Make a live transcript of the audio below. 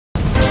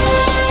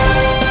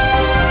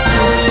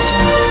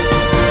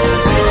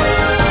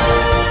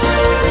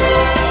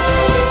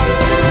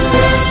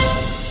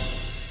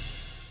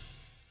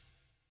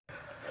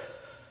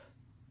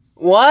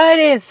What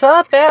is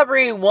up,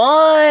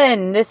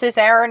 everyone? This is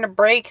Aaron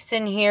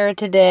Breakson here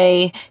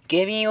today,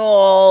 giving you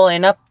all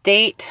an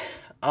update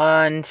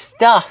on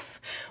stuff.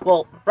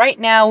 Well, right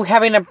now, we're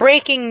having a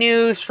breaking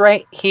news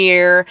right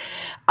here.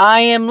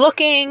 I am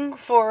looking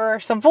for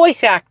some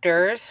voice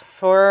actors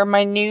for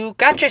my new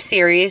Gacha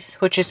series,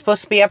 which is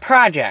supposed to be a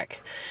project.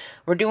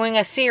 We're doing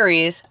a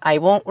series. I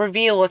won't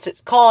reveal what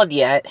it's called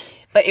yet,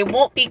 but it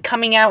won't be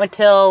coming out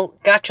until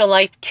Gacha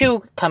Life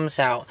 2 comes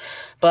out.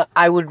 But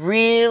I would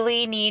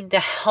really need the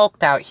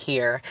help out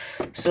here.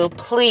 So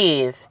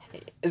please,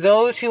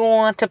 those who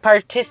want to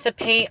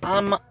participate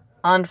on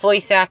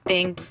voice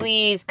acting,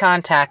 please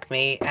contact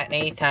me at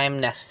any time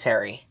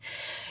necessary.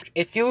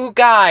 If you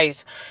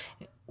guys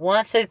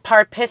want to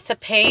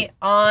participate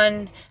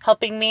on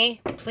helping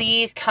me,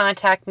 please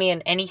contact me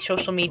on any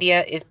social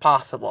media is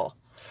possible.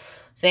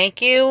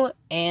 Thank you,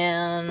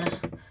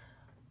 and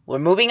we're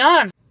moving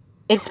on.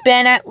 It's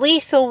been at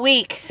least a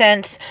week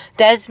since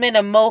Desmond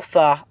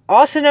Amofa,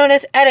 also known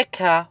as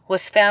Etika,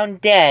 was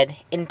found dead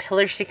in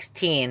Pillar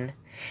 16.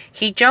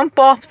 He jumped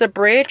off the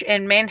bridge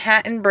in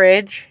Manhattan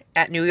Bridge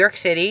at New York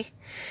City,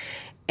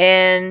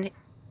 and,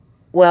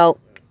 well,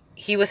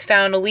 he was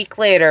found a week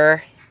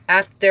later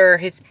after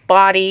his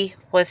body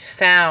was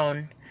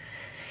found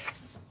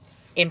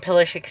in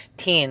Pillar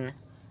 16.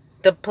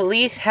 The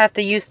police had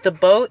to use the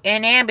boat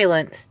and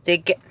ambulance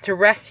to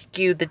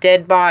rescue the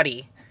dead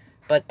body,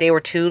 but they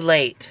were too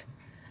late.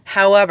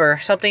 However,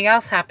 something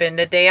else happened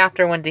the day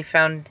after when they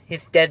found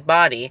his dead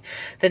body.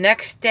 The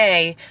next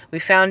day, we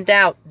found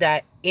out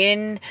that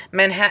in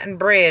Manhattan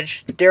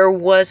Bridge, there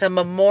was a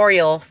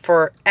memorial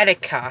for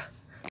Etika.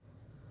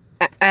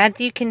 As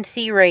you can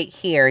see right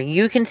here,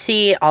 you can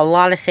see a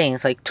lot of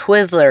things like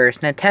Twizzlers,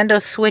 Nintendo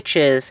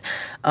Switches,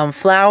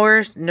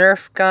 flowers,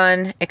 Nerf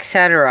gun,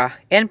 etc.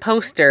 And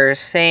posters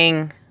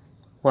saying,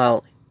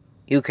 well,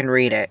 you can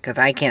read it, because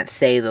I can't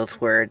say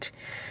those words.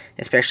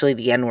 Especially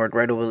the N-word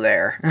right over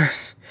there.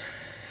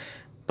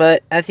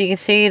 But as you can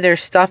see,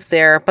 there's stuff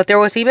there. But there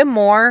was even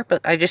more, but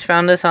I just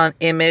found this on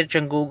Image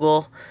on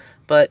Google.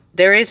 But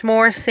there is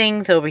more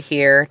things over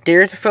here.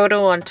 There's a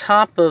photo on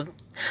top of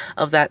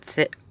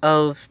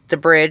the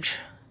bridge,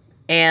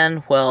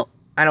 and well,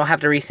 I don't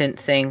have the recent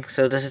thing,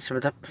 so this is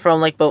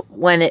from like, but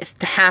when it's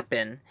to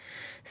happen.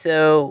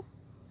 So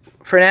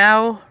for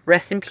now,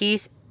 rest in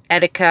peace,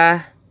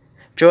 Etika.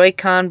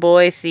 Joy-Con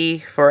boy, see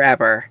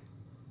forever.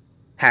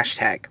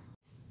 Hashtag.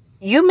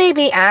 You may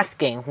be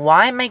asking,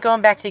 why am I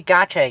going back to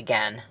Gacha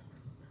again?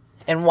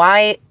 And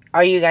why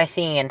are you guys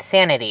seeing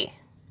Insanity?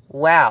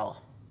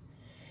 Well,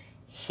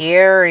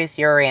 here is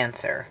your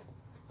answer.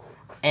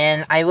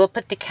 And I will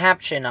put the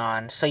caption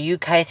on so you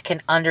guys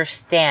can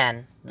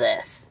understand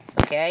this,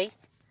 okay?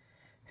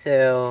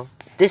 So,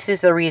 this is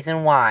the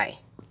reason why.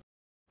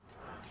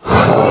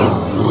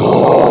 Hello.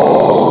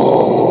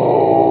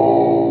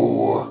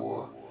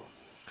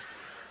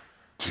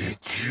 Did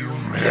you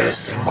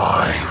miss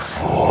my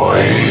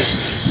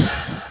voice?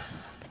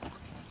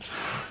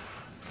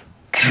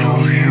 Do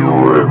you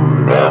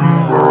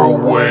remember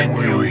when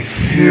you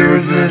hear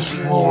this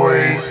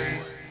voice?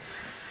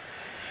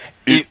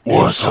 It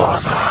was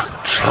on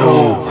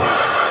October.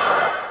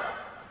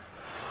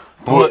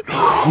 But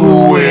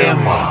who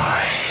am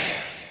I?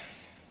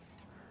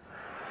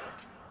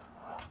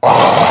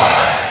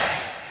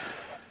 I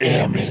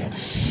am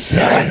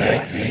Insanity.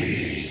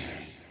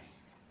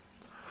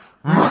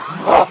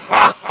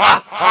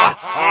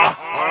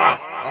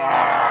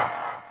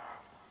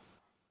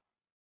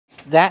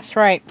 That's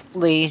right,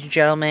 ladies and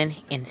gentlemen,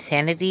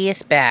 Insanity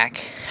is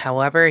back.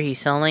 However,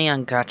 he's only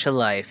on Gacha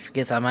Life,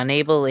 because I'm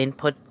unable to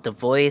input the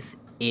voice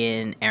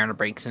in Aaron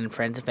Breakson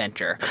Friends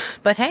Adventure.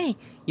 But hey,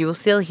 you will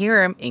still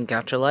hear him in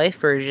Gacha Life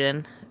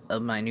version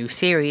of my new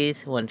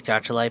series when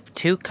Gacha Life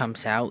 2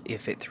 comes out,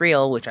 if it's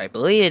real, which I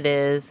believe it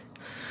is.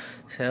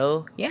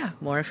 So, yeah,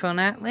 more info on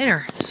that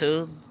later.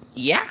 So,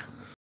 yeah.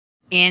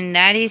 And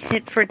that is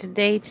it for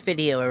today's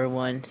video,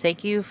 everyone.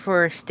 Thank you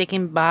for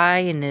sticking by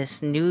in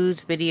this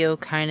news video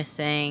kind of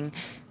thing.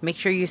 Make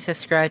sure you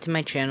subscribe to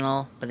my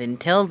channel. But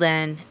until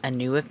then, a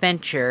new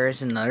adventure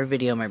is another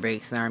video of my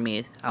Breakson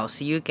Armies. I'll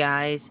see you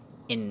guys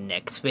in the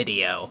next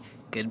video.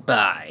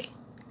 Goodbye.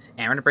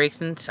 Aaron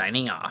Breakson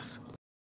signing off.